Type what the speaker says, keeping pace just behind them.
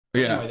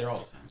Yeah. Anyway, they're all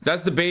the same.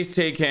 That's the base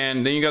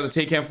Taycan. Then you got the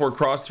Taycan 4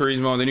 Cross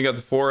Turismo. Then you got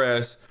the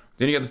 4S.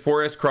 Then you got the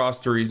 4S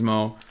Cross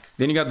Turismo.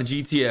 Then you got the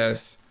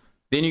GTS.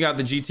 Then you got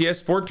the GTS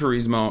Sport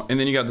Turismo. And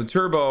then you got the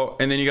Turbo.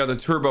 And then you got the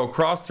Turbo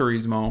Cross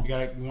Turismo.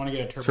 You want to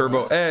get a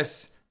Turbo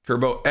S.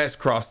 Turbo S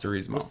Cross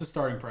Turismo. What's the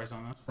starting price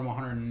on this? From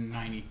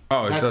 190.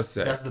 Oh, it does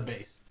say. That's the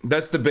base.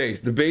 That's the base.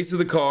 The base of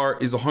the car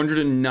is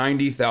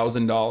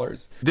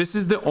 $190,000. This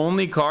is the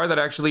only car that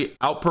actually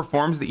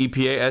outperforms the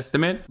EPA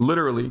estimate.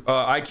 Literally.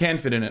 I can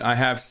fit in it. I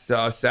have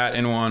sat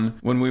in one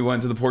when we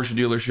went to the Porsche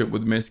dealership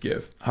with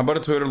Misgift. How about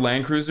a Toyota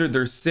Land Cruiser?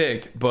 They're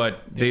sick,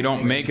 but they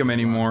don't make them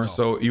anymore,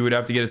 so you would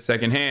have to get it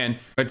secondhand.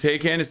 A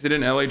Taycan to sit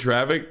in LA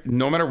traffic.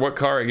 No matter what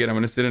car I get, I'm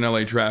going to sit in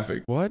LA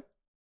traffic. What?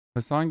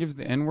 Hassan gives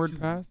the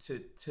N-word pass?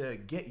 To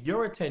get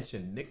your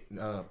attention, Nick,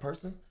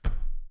 person.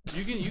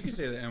 You can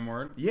say the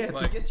M-word. Yeah,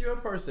 like, to get your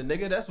person,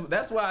 nigga.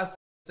 That's why I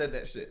said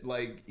that shit.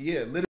 Like,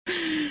 yeah,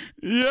 literally.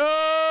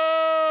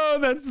 Yo,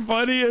 that's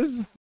funny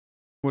as.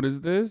 What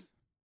is this?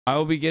 I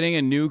will be getting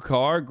a new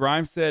car.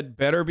 Grimes said,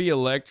 better be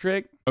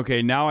electric.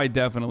 Okay, now I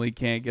definitely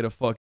can't get a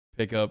fucking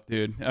pickup,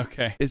 dude.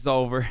 Okay, it's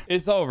over.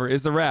 It's over.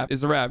 It's a wrap.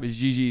 It's a wrap. It's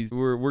GG's.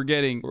 We're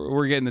getting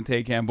the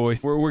Taycan,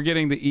 boys. We're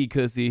getting the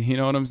e-cussy. You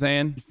know what I'm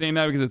saying? You're saying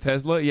that because of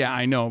Tesla? Yeah,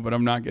 I know, but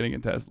I'm not getting a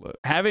Tesla.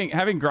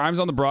 Having Grimes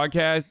on the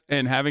broadcast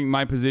and having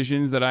my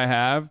positions that I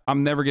have,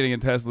 I'm never getting a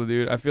Tesla,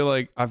 dude. I feel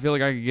like I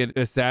could get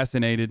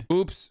assassinated.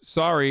 Oops,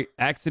 sorry.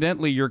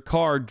 Accidentally, your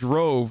car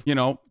drove,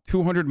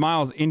 200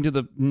 miles into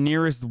the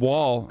nearest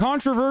wall.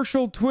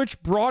 Controversial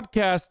Twitch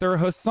broadcaster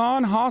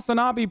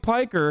Hasanabi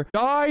Piker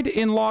died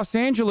in Los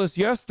Angeles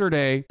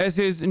yesterday as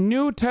his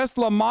new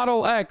Tesla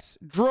Model X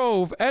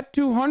drove at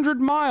 200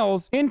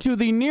 miles into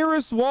the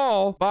nearest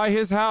wall by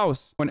his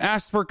house. When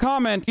asked for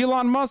comment,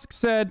 Elon Musk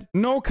said,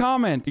 no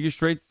comment. You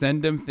straight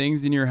send them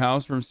things in your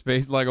house from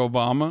space like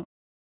Obama?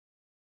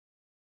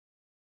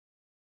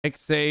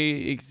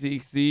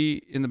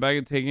 XC in the back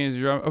of taking his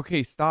drum.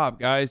 Okay, stop,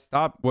 guys.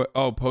 Stop. What?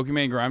 Oh,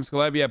 Pokemon Grimes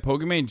collab. Yeah,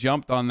 Pokemon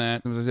jumped on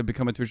that. As I said,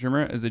 become a Twitch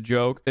streamer as a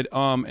joke.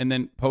 And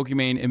then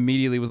Pokemon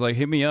immediately was like,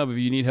 hit me up if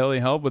you need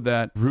help with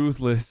that.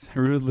 Ruthless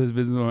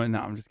businesswoman. No,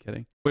 I'm just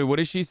kidding. Wait, what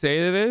did she say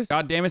to this?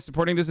 God damn it,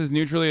 supporting this as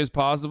neutrally as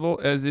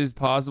is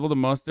possible to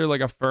muster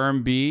like a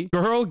firm B.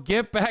 Girl,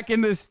 get back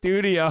in the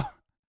studio.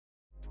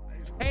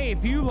 Hey,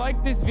 if you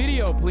like this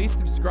video, please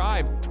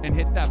subscribe and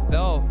hit that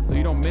bell so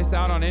you don't miss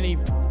out on any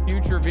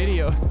future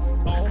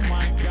videos. Oh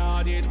my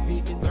god, dude,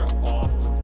 these are awesome.